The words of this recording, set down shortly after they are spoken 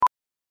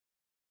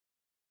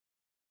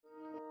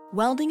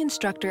Welding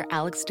instructor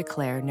Alex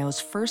DeClaire knows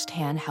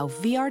firsthand how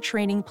VR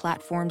training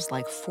platforms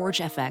like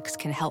ForgeFX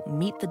can help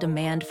meet the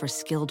demand for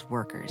skilled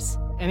workers.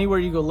 Anywhere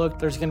you go look,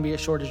 there's going to be a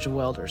shortage of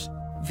welders.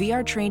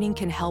 VR training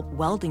can help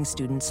welding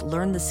students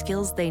learn the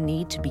skills they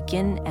need to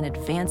begin and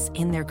advance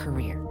in their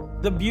career.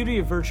 The beauty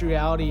of virtual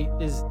reality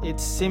is it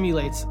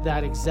simulates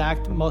that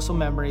exact muscle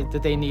memory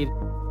that they need.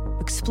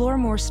 Explore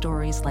more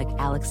stories like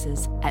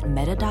Alex's at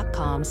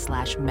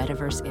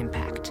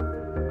meta.com/metaverseimpact.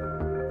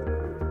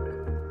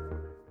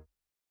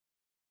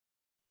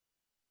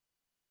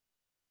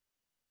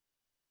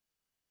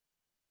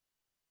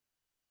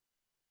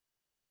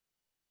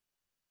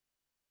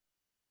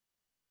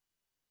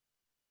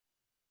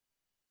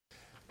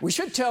 We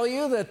should tell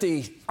you that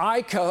the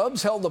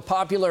iCubs held the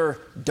popular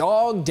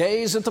Dog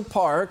Days at the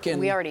park, and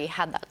we already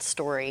had that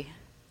story.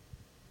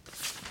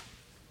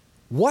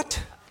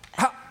 What?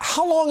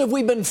 How long have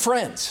we been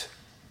friends?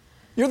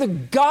 You're the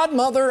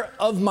godmother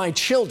of my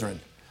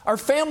children. Our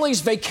families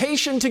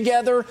vacation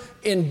together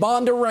in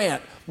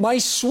Bondurant. My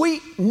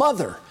sweet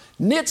mother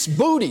knits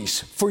booties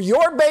for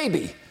your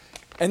baby,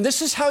 and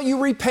this is how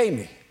you repay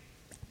me.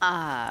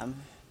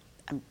 I'm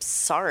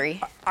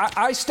sorry.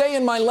 I stay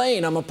in my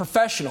lane. I'm a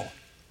professional.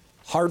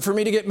 Hard for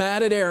me to get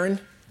mad at Erin. I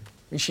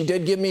mean, she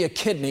did give me a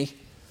kidney,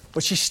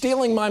 but she's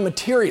stealing my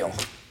material.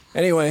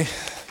 Anyway,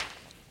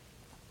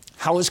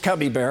 how is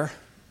Cubby Bear?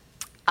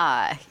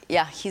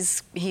 Yeah,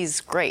 he's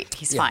great.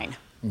 He's fine.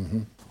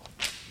 Mm-hmm.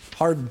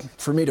 Hard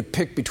for me to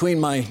pick between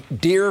my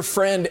dear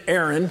friend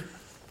Erin,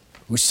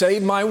 who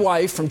saved my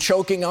wife from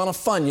choking on a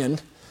Funyun,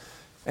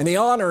 and the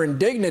honor and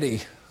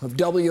dignity of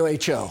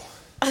WHO.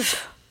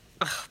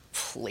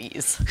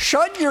 Please.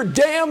 Shut your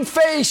damn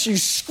face, you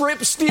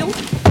script stealer.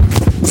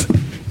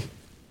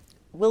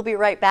 We'll be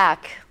right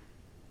back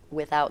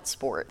without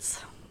sports.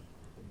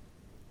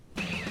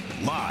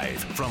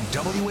 Live from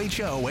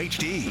WHO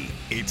HD,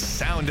 it's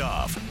Sound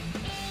Off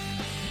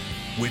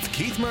with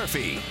Keith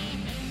Murphy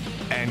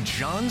and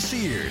John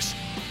Sears,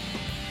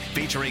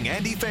 featuring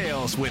Andy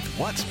Fales with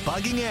What's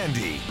Bugging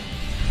Andy.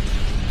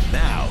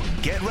 Now,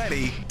 get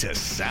ready to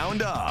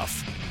sound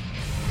off.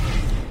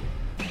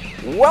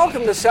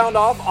 Welcome to Sound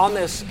Off on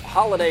this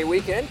holiday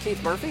weekend.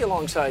 Keith Murphy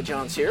alongside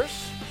John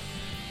Sears.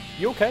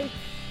 You okay?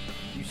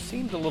 You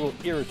seemed a little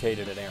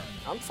irritated at Erin.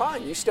 I'm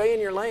fine. You stay in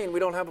your lane. We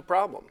don't have a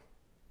problem.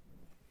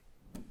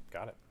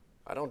 Got it.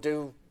 I don't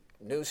do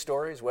news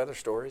stories, weather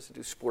stories. I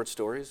do sports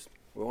stories.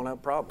 We won't have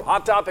a problem.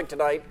 Hot topic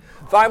tonight,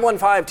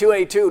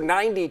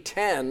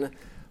 515-282-9010.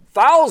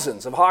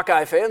 Thousands of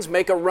Hawkeye fans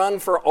make a run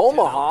for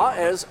Omaha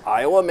as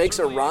Iowa makes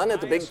a run at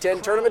the Big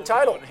Ten tournament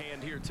title.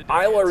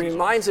 Iowa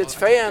reminds its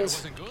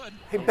fans,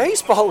 hey,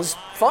 baseball is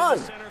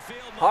fun.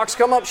 Hawks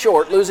come up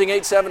short, losing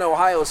 8-7 to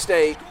Ohio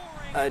State,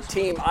 a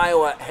team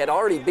Iowa had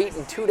already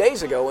beaten 2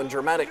 days ago in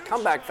dramatic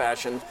comeback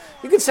fashion.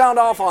 You can sound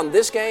off on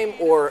this game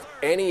or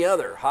any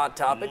other hot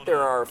topic.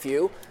 There are a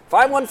few.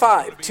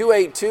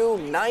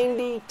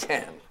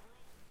 515-282-9010.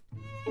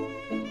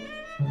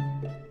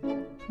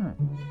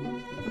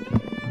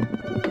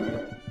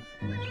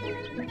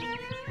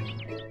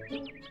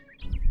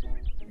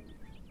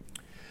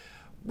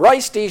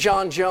 Bryce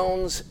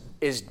Dejean-Jones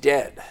is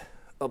dead.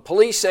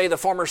 Police say the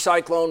former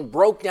Cyclone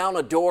broke down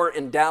a door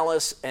in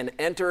Dallas and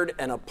entered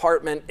an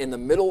apartment in the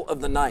middle of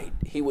the night.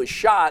 He was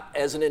shot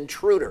as an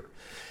intruder.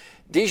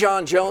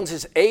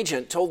 Dejean-Jones'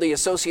 agent told the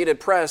Associated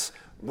Press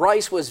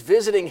Bryce was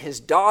visiting his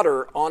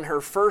daughter on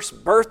her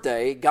first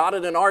birthday, got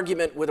in an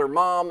argument with her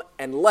mom,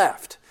 and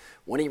left.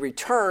 When he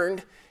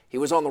returned, he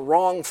was on the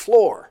wrong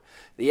floor.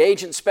 The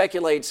agent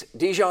speculates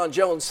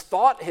Dejean-Jones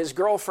thought his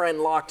girlfriend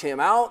locked him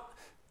out,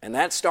 and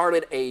that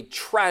started a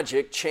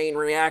tragic chain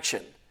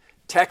reaction.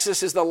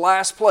 Texas is the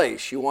last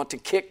place you want to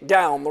kick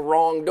down the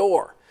wrong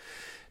door.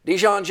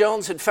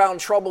 Dejean-Jones had found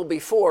trouble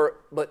before,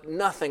 but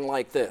nothing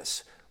like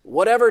this.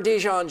 Whatever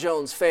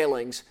Dejean-Jones'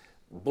 failings,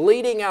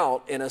 bleeding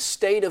out in a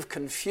state of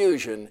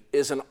confusion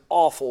is an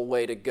awful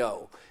way to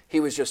go. He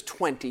was just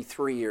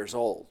 23 years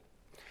old.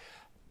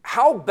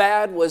 How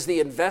bad was the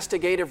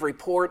investigative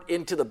report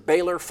into the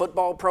Baylor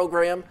football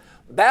program?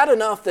 Bad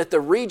enough that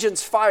the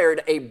Regents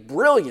fired a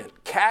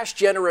brilliant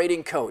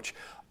cash-generating coach.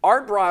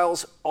 Art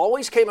Briles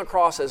always came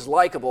across as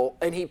likable,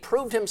 and he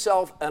proved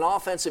himself an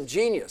offensive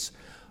genius.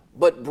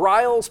 But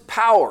Briles'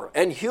 power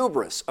and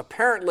hubris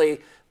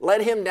apparently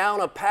led him down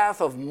a path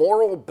of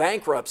moral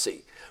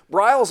bankruptcy.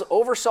 Briles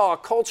oversaw a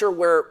culture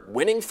where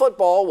winning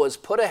football was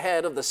put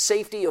ahead of the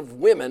safety of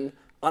women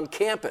on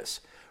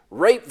campus.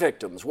 Rape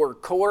victims were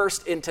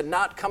coerced into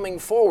not coming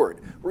forward.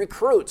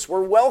 Recruits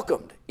were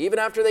welcomed even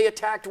after they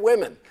attacked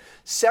women.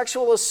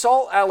 Sexual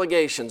assault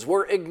allegations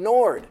were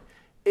ignored.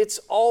 It's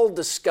all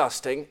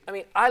disgusting. I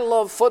mean, I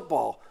love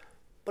football,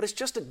 but it's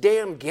just a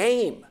damn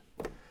game.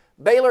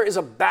 Baylor is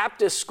a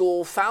Baptist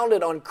school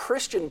founded on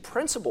Christian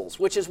principles,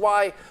 which is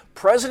why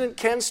President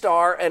Ken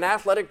Starr and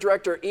Athletic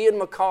Director Ian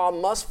McCaw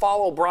must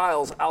follow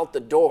Briles out the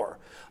door.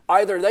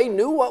 Either they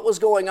knew what was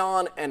going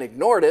on and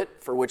ignored it,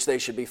 for which they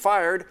should be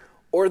fired,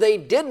 or they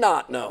did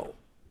not know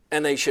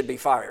and they should be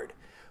fired.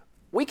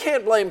 We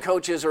can't blame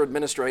coaches or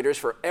administrators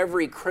for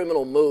every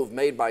criminal move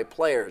made by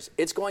players.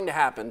 It's going to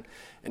happen,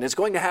 and it's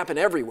going to happen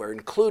everywhere,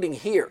 including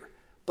here.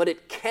 But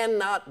it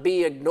cannot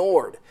be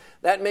ignored.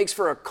 That makes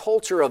for a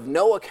culture of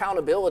no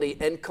accountability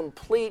and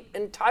complete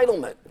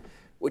entitlement,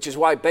 which is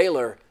why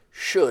Baylor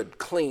should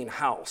clean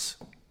house.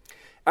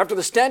 After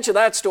the stench of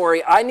that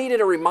story, I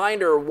needed a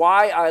reminder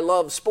why I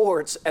love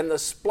sports, and the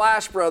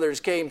Splash Brothers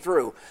came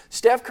through.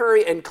 Steph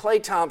Curry and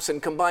Klay Thompson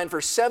combined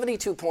for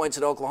 72 points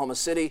at Oklahoma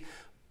City,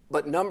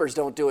 but numbers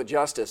don't do it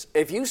justice.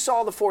 If you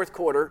saw the fourth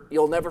quarter,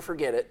 you'll never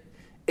forget it.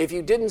 If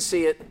you didn't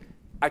see it,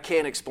 I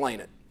can't explain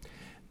it.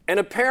 And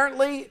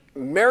apparently,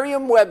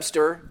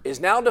 Merriam-Webster is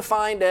now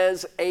defined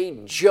as a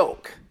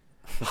joke.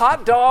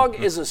 Hot dog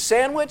is a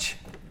sandwich?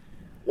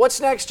 What's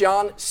next,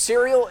 John?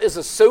 Cereal is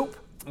a soup?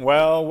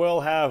 Well,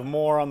 we'll have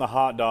more on the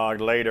hot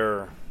dog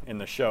later in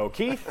the show.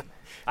 Keith,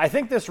 I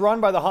think this run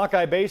by the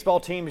Hawkeye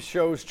baseball team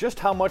shows just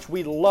how much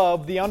we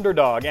love the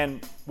underdog. And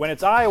when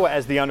it's Iowa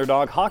as the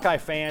underdog, Hawkeye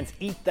fans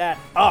eat that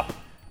up.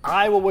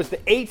 Iowa was the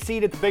 8th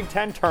seed at the Big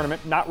Ten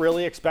tournament, not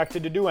really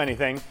expected to do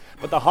anything.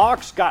 But the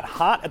Hawks got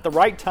hot at the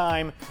right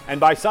time, and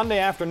by Sunday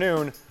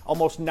afternoon,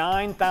 almost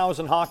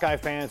 9,000 Hawkeye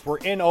fans were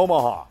in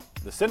Omaha.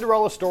 The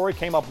Cinderella story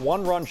came up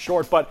one run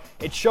short, but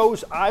it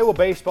shows Iowa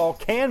baseball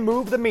can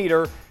move the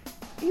meter,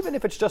 even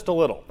if it's just a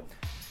little.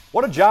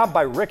 What a job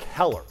by Rick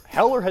Heller.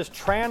 Heller has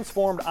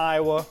transformed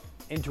Iowa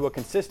into a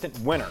consistent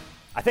winner.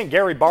 I think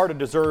Gary Barta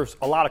deserves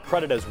a lot of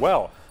credit as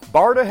well.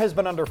 Barta has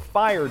been under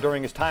fire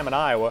during his time in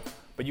Iowa,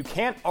 but you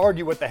can't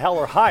argue with the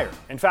Heller hire.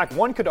 In fact,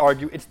 one could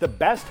argue it's the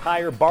best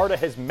hire Barta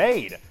has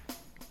made,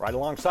 right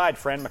alongside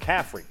Fran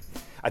McCaffrey.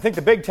 I think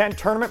the Big Ten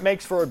tournament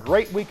makes for a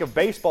great week of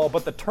baseball,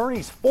 but the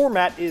tourney's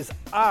format is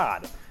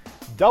odd.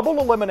 Double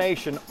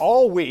elimination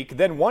all week,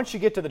 then once you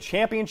get to the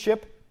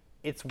championship,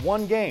 it's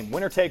one game,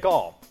 winner take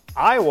all.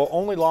 Iowa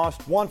only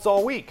lost once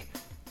all week.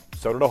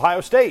 So did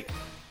Ohio State.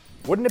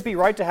 Wouldn't it be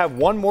right to have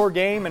one more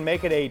game and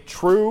make it a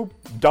true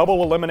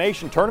double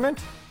elimination tournament?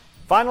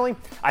 Finally,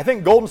 I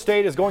think Golden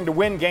State is going to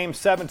win Game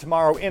 7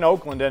 tomorrow in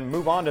Oakland and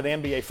move on to the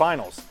NBA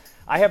Finals.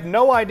 I have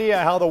no idea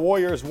how the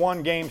Warriors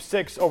won Game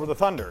 6 over the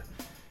Thunder.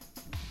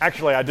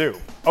 Actually, I do.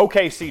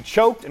 OKC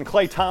choked, and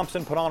Klay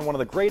Thompson put on one of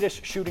the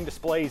greatest shooting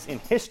displays in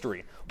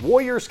history.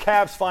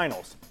 Warriors-Cavs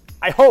Finals.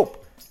 I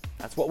hope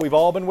that's what we've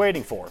all been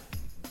waiting for.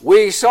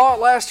 We saw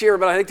it last year,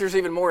 but I think there's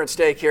even more at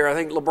stake here. I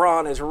think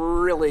LeBron is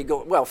really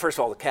going – well, first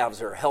of all, the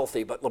Cavs are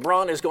healthy, but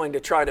LeBron is going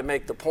to try to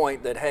make the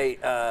point that, hey,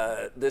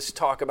 this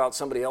talk about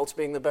somebody else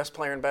being the best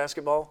player in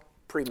basketball,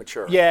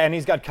 premature. Yeah, and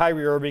he's got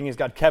Kyrie Irving, he's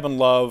got Kevin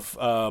Love,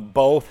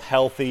 both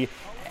healthy.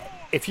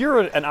 If you're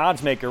an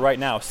odds maker right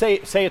now,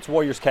 say it's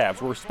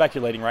Warriors-Cavs. We're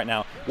speculating right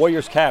now.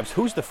 Warriors-Cavs,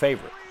 who's the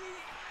favorite?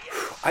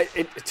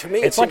 To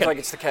me, it seems like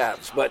it's the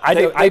Cavs, but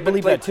I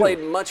believe that too. They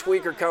played much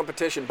weaker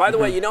competition. By the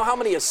way, you know how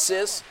many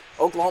assists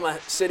Oklahoma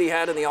City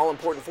had in the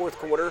all-important fourth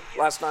quarter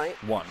last night?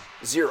 1.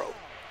 0.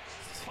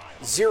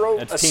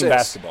 That's assists. team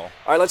basketball.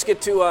 All right, let's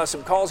get to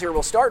some calls here.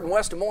 We'll start in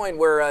West Des Moines,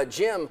 where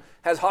Jim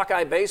has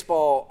Hawkeye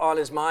baseball on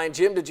his mind.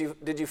 Jim, did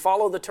you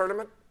follow the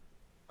tournament?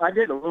 I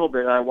did a little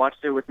bit. I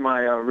watched it with my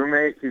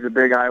roommate. He's a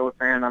big Iowa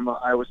fan. I'm an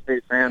Iowa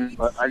State fan,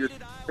 but I just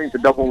think the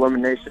double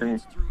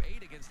elimination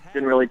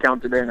didn't really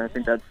count today, and I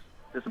think that's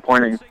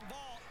disappointing.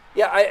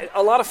 Yeah,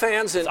 a lot of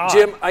fans, and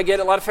Jim, I get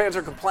it, a lot of fans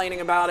are complaining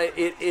about it.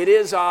 It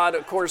is odd,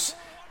 of course.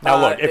 Now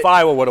look, if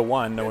Iowa would have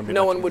won,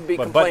 no one would be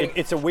complaining. But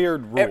it's a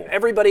weird rule.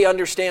 Everybody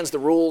understands the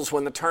rules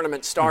when the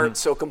tournament starts,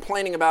 so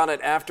complaining about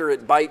it after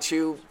it bites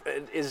you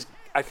is,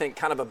 I think,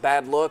 kind of a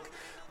bad look.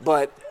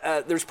 But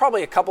there's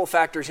probably a couple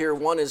factors here.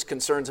 One is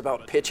concerns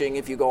about pitching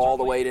if you go all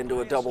the way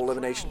into a double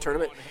elimination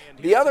tournament.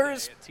 The other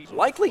is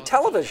likely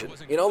television.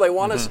 You know, they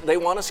want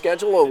to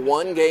schedule a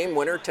one-game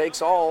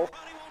winner-takes-all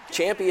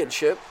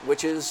championship,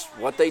 which is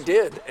what they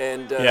did.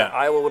 And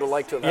Iowa would have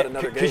liked to have had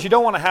another game. Because you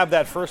don't want to have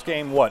that first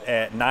game,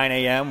 at 9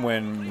 a.m.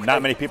 when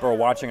not many people are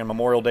watching on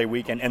Memorial Day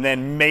weekend, and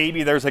then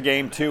maybe there's a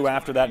game 2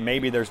 after that,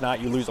 maybe there's not.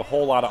 You lose a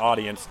whole lot of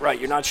audience. Right,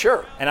 you're not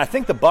sure. And I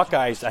think the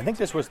Buckeyes,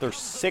 this was their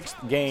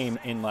 6th game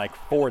in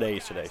 4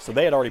 days today, so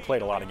they had already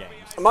played a lot of games.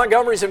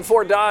 Montgomery's in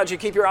Fort Dodge. You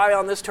keep your eye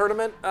on this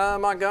tournament,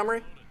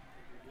 Montgomery?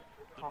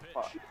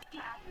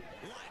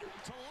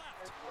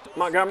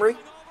 Montgomery?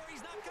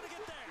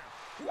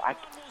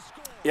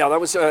 Yeah,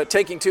 that was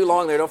taking too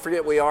long there. Don't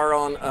forget we are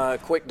on a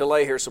quick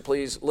delay here, so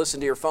please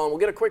listen to your phone. We'll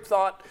get a quick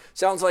thought.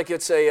 Sounds like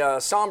it's a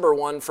somber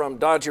one from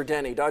Dodger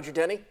Denny. Dodger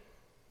Denny?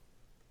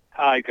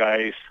 Hi,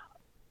 guys.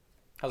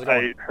 How's it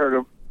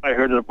going? I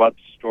heard about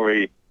the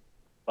story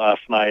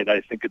last night.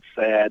 I think it's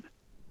sad,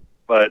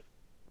 but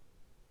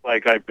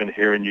like I've been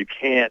hearing, you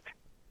can't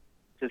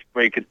just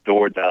break a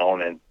door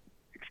down and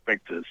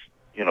expect this.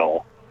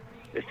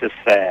 It's just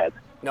sad.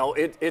 No,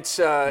 it's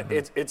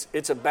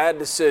a bad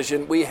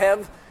decision. We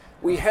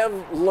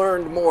have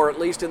learned more, at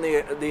least in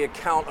the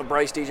account of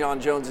Bryce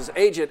Dijon-Jones's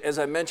agent. As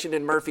I mentioned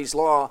in Murphy's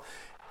Law,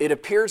 it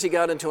appears he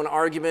got into an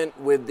argument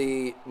with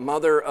the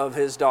mother of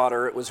his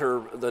daughter. It was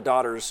the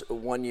daughter's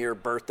 1-year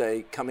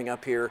birthday coming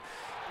up here.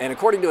 And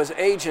according to his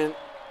agent,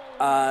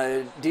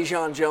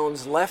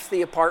 Dijon-Jones left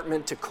the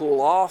apartment to cool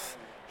off.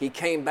 He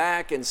came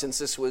back, and since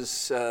this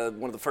was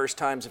one of the first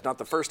times, if not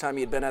the first time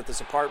he had been at this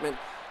apartment,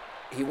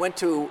 he went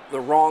to the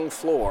wrong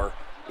floor.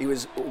 He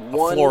was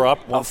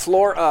a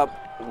floor up,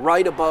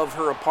 right above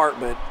her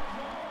apartment,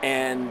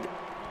 and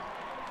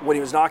when he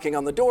was knocking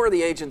on the door,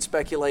 the agent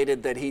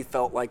speculated that he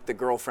felt like the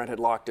girlfriend had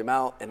locked him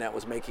out, and that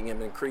was making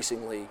him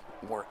increasingly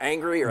more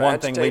angry or One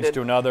agitated. thing leads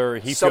to another.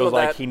 He feels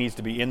like he needs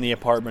to be in the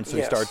apartment, so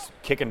he starts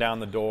kicking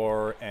down the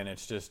door, and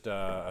it's just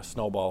a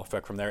snowball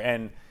effect from there.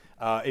 And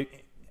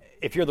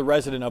if you're the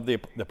resident of the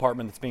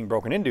apartment that's being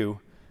broken into,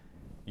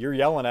 you're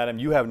yelling at him.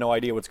 You have no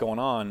idea what's going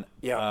on.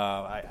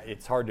 Yeah.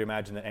 It's hard to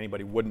imagine that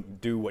anybody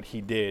wouldn't do what he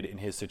did in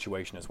his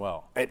situation as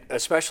well.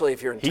 Especially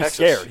if you're in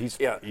Texas. He's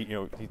scared.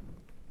 He's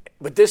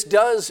But this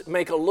does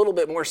make a little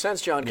bit more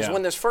sense, John, because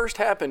when this first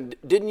happened,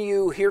 didn't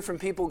you hear from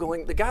people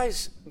going, the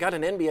guy's got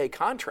an NBA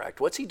contract.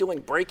 What's he doing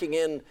breaking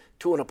in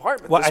to an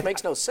apartment? This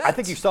makes no sense. I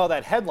think you saw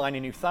that headline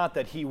and you thought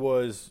that he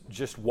was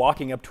just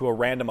walking up to a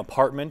random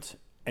apartment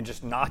and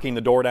just knocking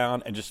the door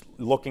down and just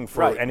looking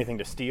for anything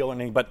to steal or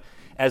anything. But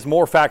as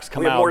more facts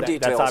come out,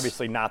 that's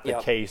obviously not the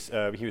case.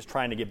 He was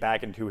trying to get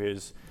back into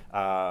his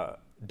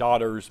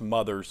daughter's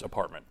mother's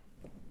apartment.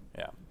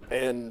 Yeah.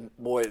 And,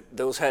 boy,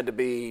 those had to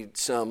be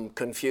some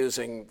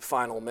confusing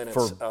final minutes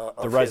for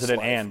of the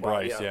resident his life. and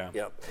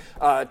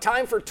Bryce,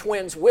 Time for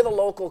twins with a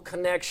local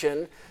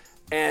connection.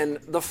 And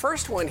the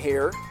first one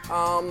here,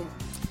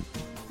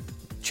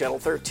 Channel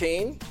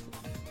 13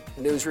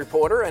 news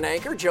reporter and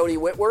anchor Jody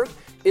Whitworth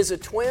is a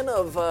twin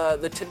of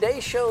the Today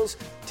Show's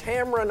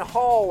Tamron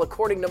Hall,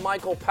 according to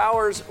Michael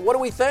Powers. What do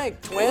we think,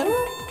 twin?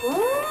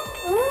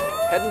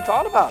 Hadn't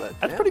thought about it.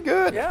 That's pretty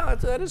good. Yeah,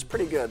 that is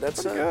pretty good.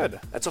 That's good.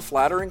 That's a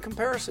flattering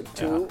comparison.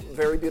 Two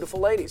very beautiful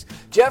ladies.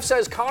 Jeff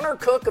says Connor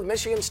Cook of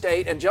Michigan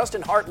State and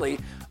Justin Hartley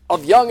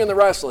of Young and the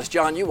Restless,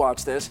 John, you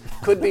watch this,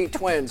 could be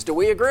twins. Do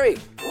we agree?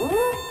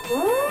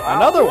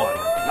 Another one.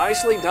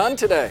 Nicely done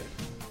today.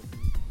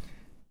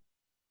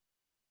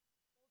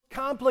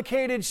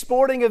 Complicated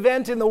sporting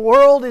event in the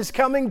world is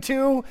coming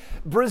to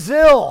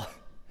Brazil.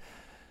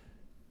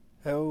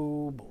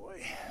 Oh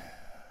boy.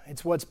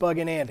 It's What's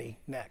Bugging Andy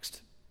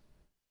next.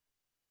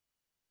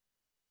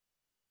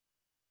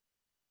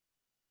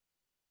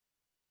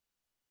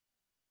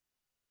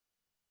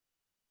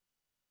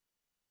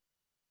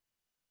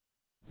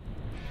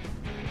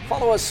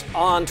 Follow us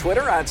on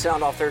Twitter at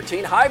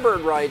SoundOff13.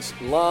 Highbird writes,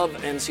 love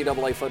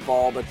NCAA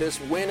football, but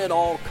this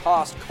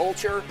win-at-all-cost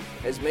culture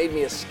has made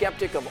me a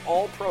skeptic of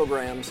all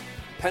programs.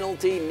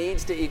 Penalty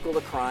needs to equal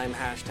the crime,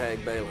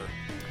 #Baylor.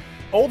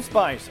 Old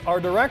Spice, our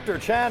director,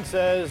 Chad,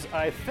 says,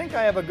 I think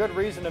I have a good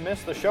reason to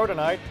miss the show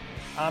tonight.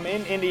 I'm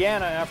in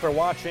Indiana after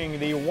watching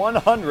the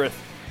 100th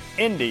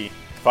Indy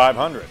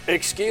 500.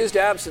 Excused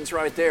absence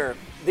right there.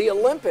 The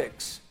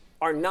Olympics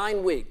are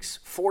 9 weeks,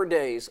 4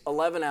 days,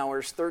 11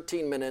 hours,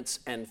 13 minutes,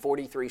 and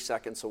 43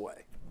 seconds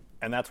away.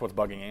 And that's what's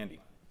bugging Andy.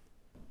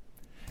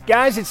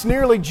 Guys, it's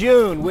nearly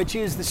June, which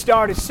is the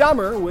start of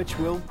summer, which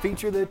will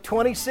feature the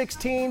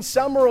 2016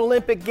 Summer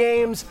Olympic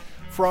Games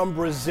from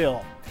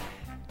Brazil.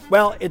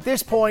 Well, at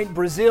this point,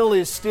 Brazil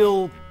is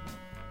still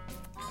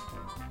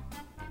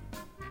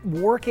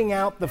working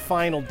out the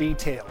final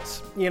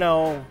details. You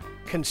know,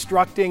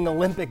 constructing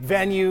Olympic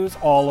venues,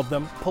 all of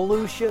them,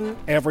 pollution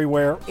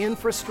everywhere,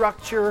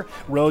 infrastructure,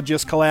 road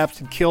just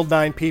collapsed and killed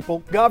 9 people,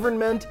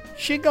 government,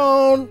 she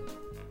gone.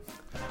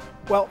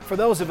 Well, for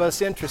those of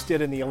us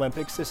interested in the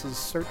Olympics, this is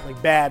certainly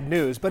bad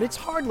news, but it's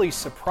hardly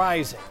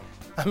surprising.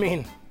 I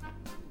mean,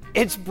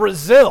 it's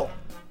Brazil.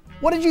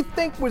 What did you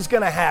think was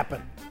going to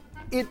happen?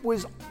 It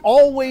was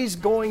always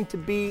going to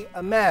be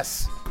a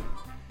mess.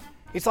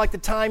 It's like the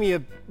time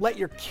you let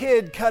your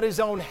kid cut his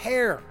own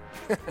hair.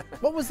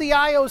 What was the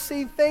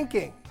IOC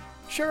thinking?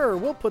 Sure,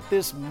 we'll put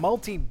this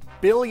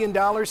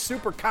multi-billion-dollar,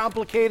 super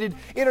complicated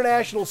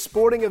international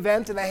sporting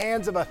event in the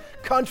hands of a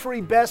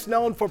country best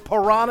known for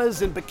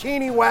piranhas and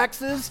bikini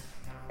waxes.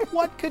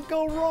 What could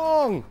go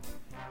wrong?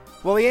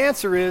 Well, the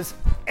answer is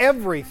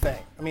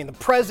everything. I mean, the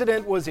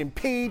president was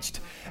impeached,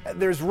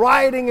 there's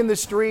rioting in the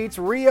streets,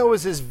 Rio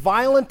is as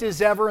violent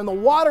as ever, and the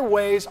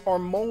waterways are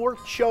more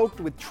choked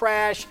with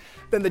trash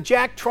than the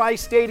Jack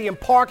Trice Stadium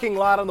parking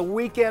lot on the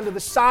weekend of the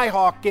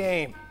Cy-Hawk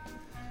game.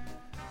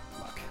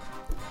 Look,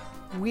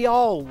 we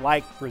all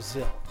like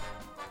Brazil.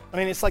 I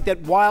mean, it's like that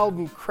wild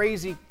and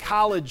crazy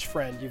college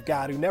friend you've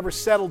got who never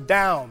settled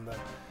down,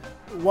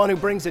 the one who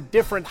brings a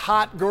different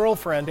hot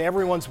girlfriend to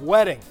everyone's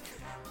wedding.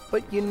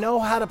 But you know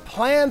how to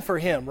plan for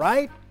him,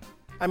 right?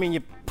 I mean,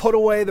 you put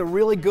away the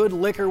really good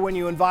liquor when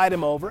you invite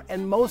him over,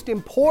 and most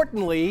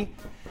importantly,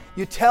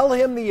 you tell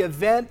him the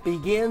event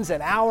begins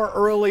an hour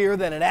earlier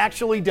than it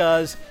actually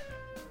does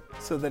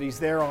so that he's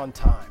there on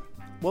time.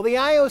 Well, the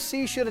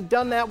IOC should have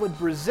done that with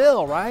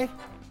Brazil, right?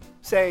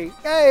 Say,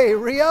 hey,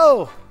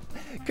 Rio,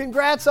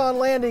 congrats on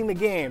landing the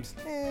games.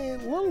 A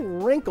little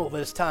wrinkle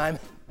this time.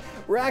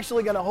 We're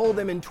actually going to hold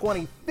them in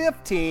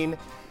 2015,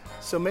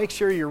 so make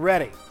sure you're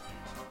ready.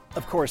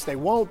 Of course, they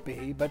won't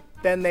be, but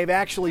then they've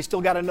actually still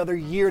got another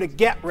year to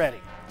get ready.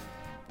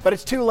 But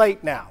it's too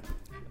late now.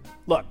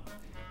 Look,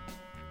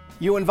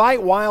 you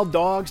invite wild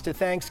dogs to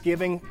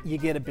Thanksgiving, you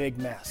get a big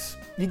mess.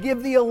 You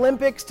give the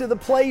Olympics to the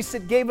place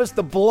that gave us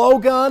the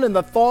blowgun and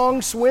the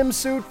thong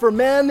swimsuit for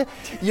men.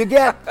 You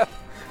get,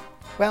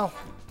 well,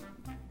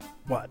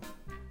 what?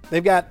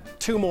 They've got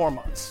 2 more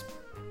months.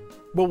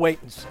 We'll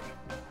wait and see.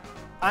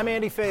 I'm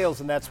Andy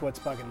Fales, and that's what's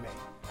bugging me.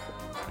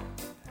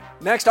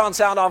 Next on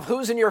Sound Off,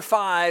 who's in your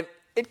 5?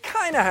 It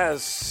kind of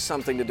has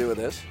something to do with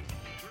this.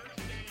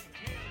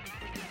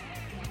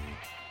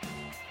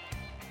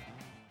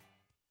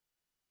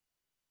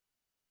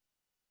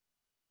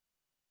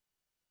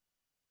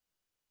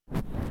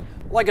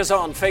 Like us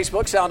on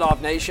Facebook, Sound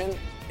Off Nation.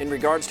 In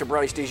regards to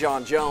Bryce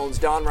Dijon-Jones,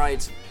 Don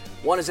writes,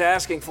 one is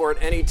asking for it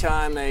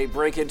anytime they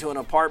break into an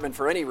apartment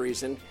for any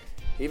reason.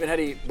 Even had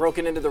he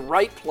broken into the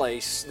right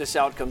place, this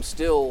outcome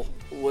still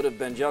would have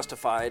been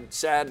justified.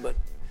 Sad, but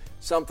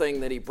something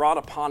that he brought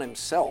upon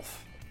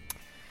himself.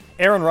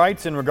 Aaron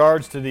writes in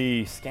regards to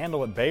the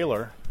scandal at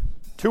Baylor,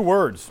 2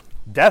 words,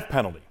 death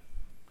penalty.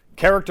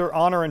 Character,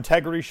 honor,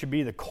 integrity should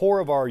be the core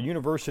of our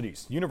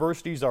universities.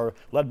 Universities are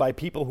led by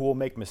people who will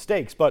make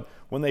mistakes, but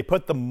when they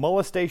put the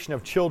molestation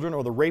of children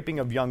or the raping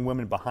of young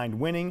women behind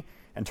winning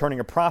and turning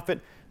a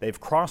profit,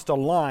 they've crossed a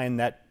line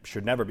that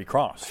should never be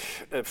crossed.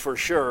 For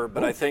sure,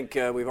 but I think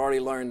we've already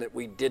learned that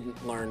we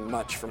didn't learn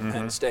much from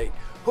Penn State.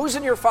 Who's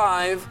in your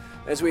 5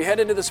 as we head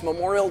into this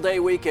Memorial Day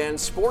weekend?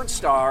 Sports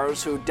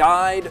stars who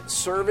died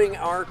serving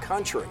our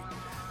country.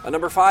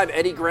 Number 5,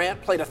 Eddie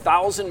Grant, played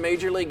 1,000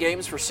 Major League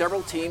games for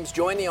several teams,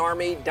 joined the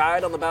Army,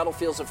 died on the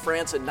battlefields of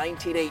France in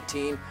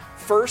 1918.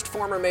 First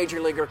former Major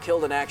Leaguer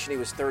killed in action, he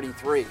was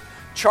 33.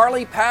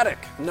 Charlie Paddock,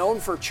 known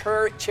for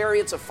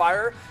Chariots of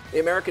Fire, the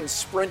American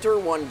sprinter,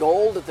 won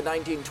gold at the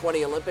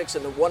 1920 Olympics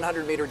in the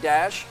 100-meter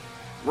dash.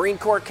 Marine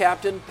Corps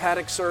captain,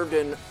 Paddock served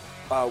in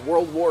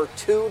World War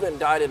II, then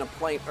died in a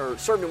plane, or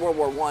served in World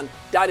War I,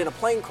 died in a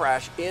plane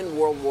crash in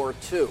World War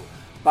II.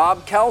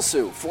 Bob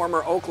Kelsu,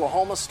 former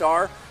Oklahoma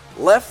star,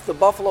 left the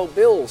Buffalo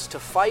Bills to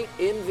fight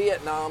in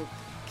Vietnam,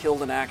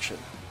 killed in action.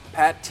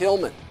 Pat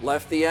Tillman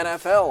left the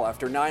NFL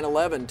after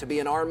 9/11 to be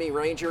an Army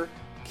Ranger,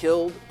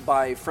 killed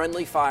by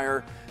friendly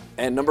fire.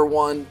 And number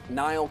 1,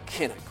 Niall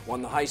Kinnick,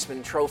 won the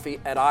Heisman Trophy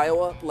at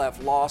Iowa,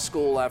 left law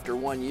school after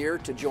 1 year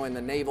to join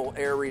the Naval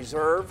Air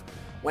Reserve,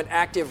 went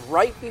active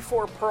right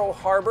before Pearl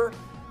Harbor.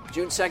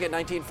 June 2nd,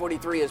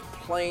 1943, his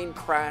plane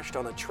crashed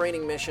on a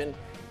training mission.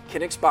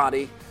 Kinnick's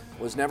body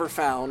was never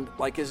found,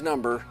 like his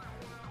number.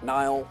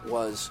 Niall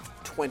was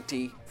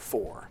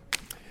 24.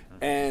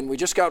 And we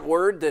just got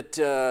word that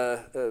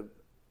a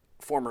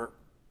former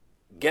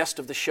guest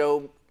of the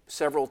show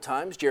several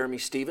times, Jeremy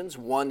Stephens,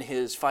 won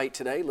his fight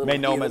today. May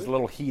know him as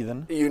Little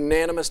Heathen.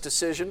 Unanimous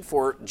decision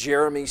for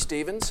Jeremy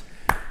Stephens.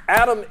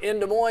 Adam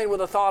in Des Moines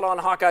with a thought on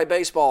Hawkeye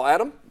baseball.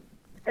 Adam?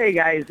 Hey,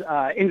 guys.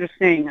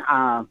 Interesting.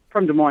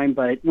 From Des Moines,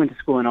 but went to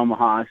school in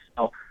Omaha,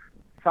 so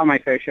saw my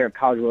fair share of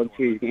College World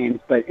Series games,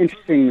 but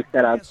interesting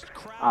setup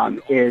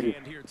is,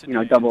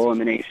 double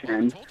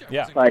elimination.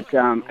 Yeah. But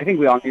I think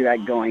we all knew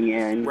that going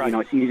in. Right.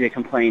 It's easy to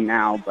complain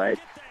now, but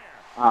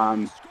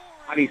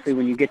obviously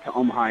when you get to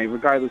Omaha,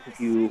 regardless if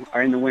you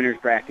are in the winner's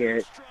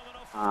bracket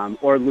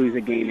or lose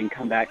a game and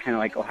come back kind of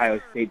like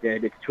Ohio State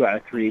did, it's 2 out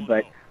of 3.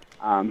 But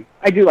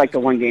I do like the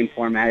one-game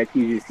format. It's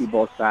easy to see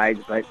both sides,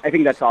 but I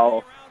think that's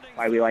all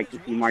why we like to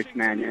see March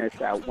Madness,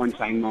 that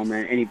one-time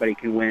moment. Anybody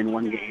can win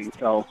one game.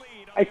 So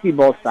I see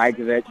both sides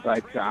of it,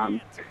 but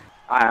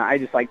I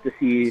just like to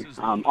see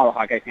all the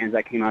Hawkeye fans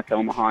that came out to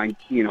Omaha and,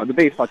 the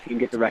baseball team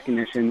get the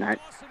recognition that,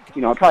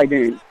 it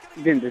probably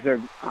didn't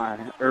deserve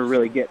or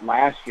really get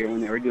last year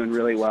when they were doing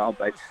really well,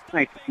 but it's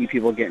nice to see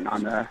people getting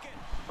on the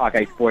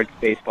Hawkeye sports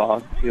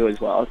baseball too as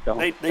well. So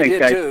they thanks, did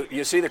guys. too.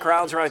 You see the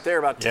crowds right there.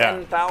 About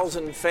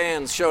 10,000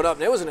 fans showed up,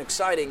 and it was an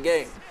exciting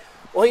game.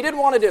 Well, he didn't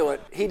want to do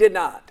it. He did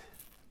not.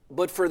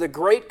 But for the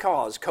great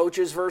cause,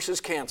 Coaches versus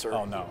Cancer,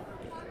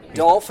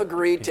 Dolph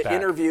agreed to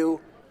interview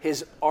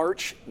his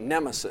arch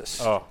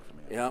nemesis. Oh.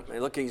 Yeah,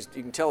 look, you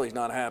can tell he's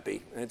not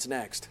happy. It's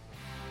next.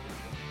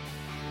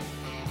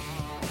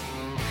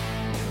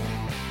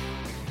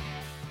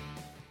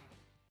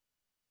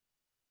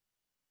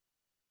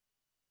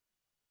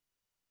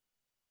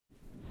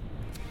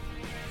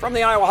 From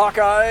the Iowa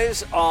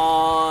Hawkeyes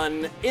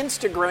on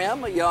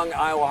Instagram, a young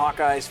Iowa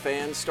Hawkeyes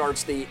fan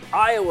starts the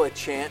Iowa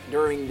chant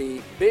during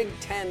the Big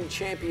Ten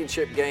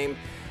championship game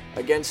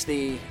against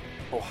the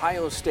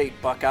Ohio State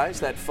Buckeyes.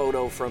 That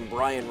photo from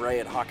Brian Ray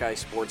at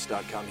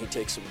HawkeyeSports.com. He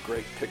takes some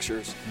great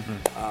pictures.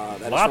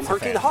 That Lots is from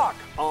of Herky the Hawk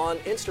on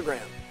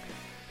Instagram.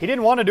 He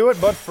didn't want to do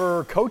it, but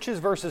for Coaches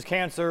versus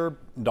Cancer,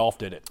 Dolph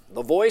did it.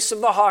 The voice of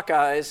the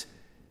Hawkeyes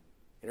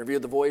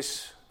interviewed the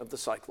voice of the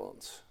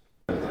Cyclones.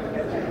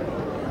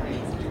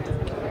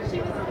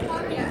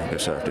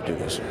 Yes, I have to do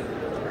this.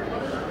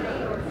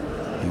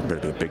 You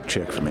better do a big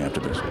check for me after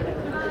this.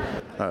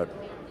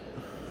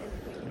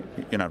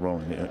 You're not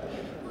rolling yet.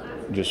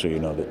 Just so you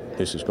know that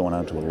this is going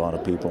out to a lot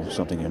of people,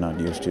 something you're not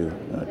used to,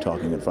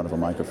 talking in front of a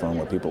microphone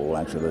where people will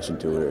actually listen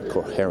to it,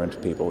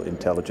 coherent people,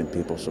 intelligent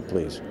people, so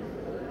please,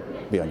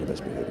 be on your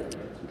best behavior.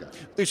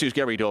 This is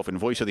Gary Dolphin,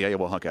 voice of the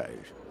Iowa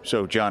Hawkeyes.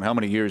 So, John, how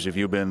many years have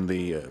you been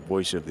the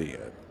voice of the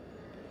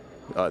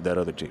that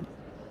other team?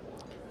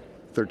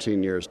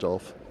 13 years,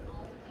 Dolph.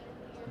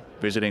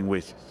 Visiting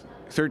with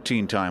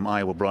 13-time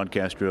Iowa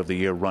Broadcaster of the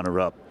Year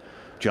runner-up,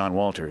 John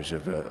Walters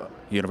of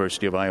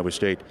University of Iowa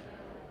State.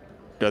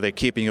 Are they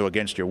keeping you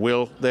against your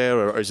will there,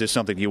 or is this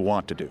something you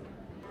want to do?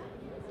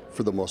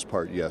 For the most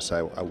part, yes.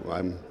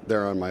 I'm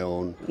there on my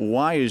own.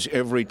 Why is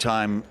every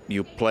time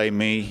you play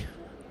me,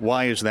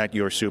 why is that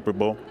your Super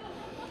Bowl?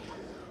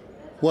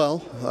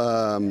 Well,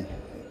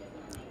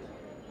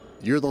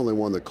 you're the only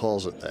one that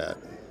calls it that.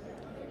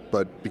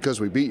 But because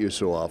we beat you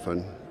so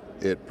often,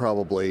 it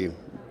probably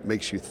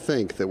makes you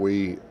think that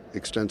we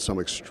extend some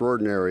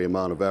extraordinary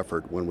amount of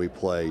effort when we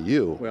play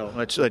you. Well,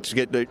 let's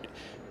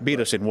beat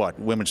us in what?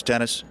 Women's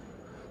tennis?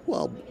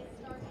 Well,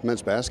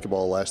 men's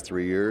basketball the last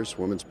 3 years,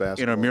 women's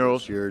basketball intramurals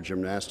this year,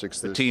 gymnastics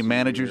this the team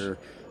managers year,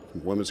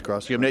 women's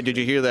cross. Did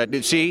you hear that?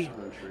 See,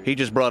 he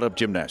just brought up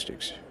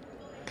gymnastics.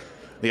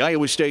 The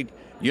Iowa State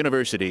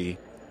University,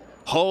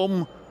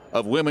 home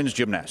of women's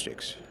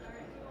gymnastics,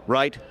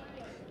 right?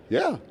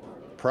 Yeah,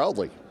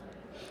 proudly.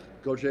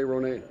 Go Jay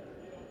Ronay.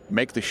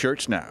 Make the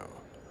shirts now.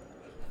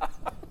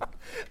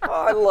 Oh,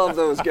 I love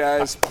those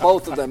guys,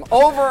 both of them.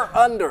 Over,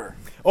 under.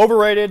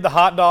 Overrated, the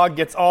hot dog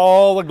gets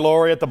all the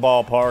glory at the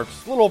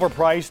ballparks. A little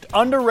overpriced.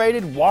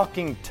 Underrated,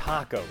 walking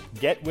taco.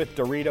 Get with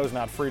Doritos,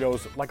 not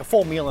Fritos, like a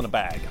full meal in a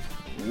bag.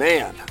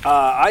 Man,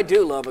 I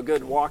do love a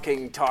good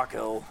walking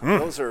taco.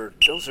 Those are,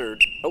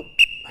 oh,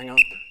 hang on.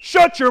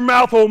 Shut your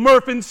mouth, old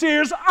Murph and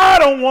Sears. I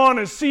don't want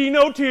to see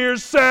no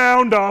tears.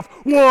 Sound off.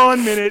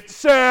 1 minute.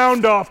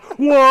 Sound off.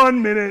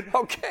 1 minute.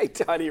 Okay,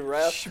 Tiny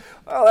Ref.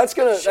 Oh, that's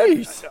going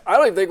to, I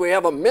don't even think we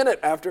have a minute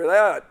after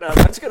that.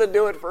 That's going to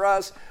do it for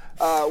us.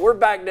 We're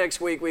back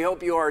next week. We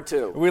hope you are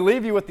too. We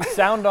leave you with the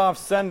sound-off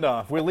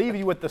send-off. We leave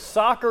you with the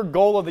soccer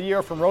goal of the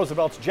year from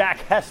Roosevelt's Jack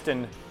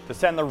Heston to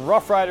send the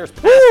Rough Riders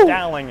past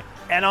Dowling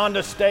and on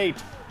to state.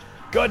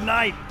 Good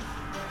night.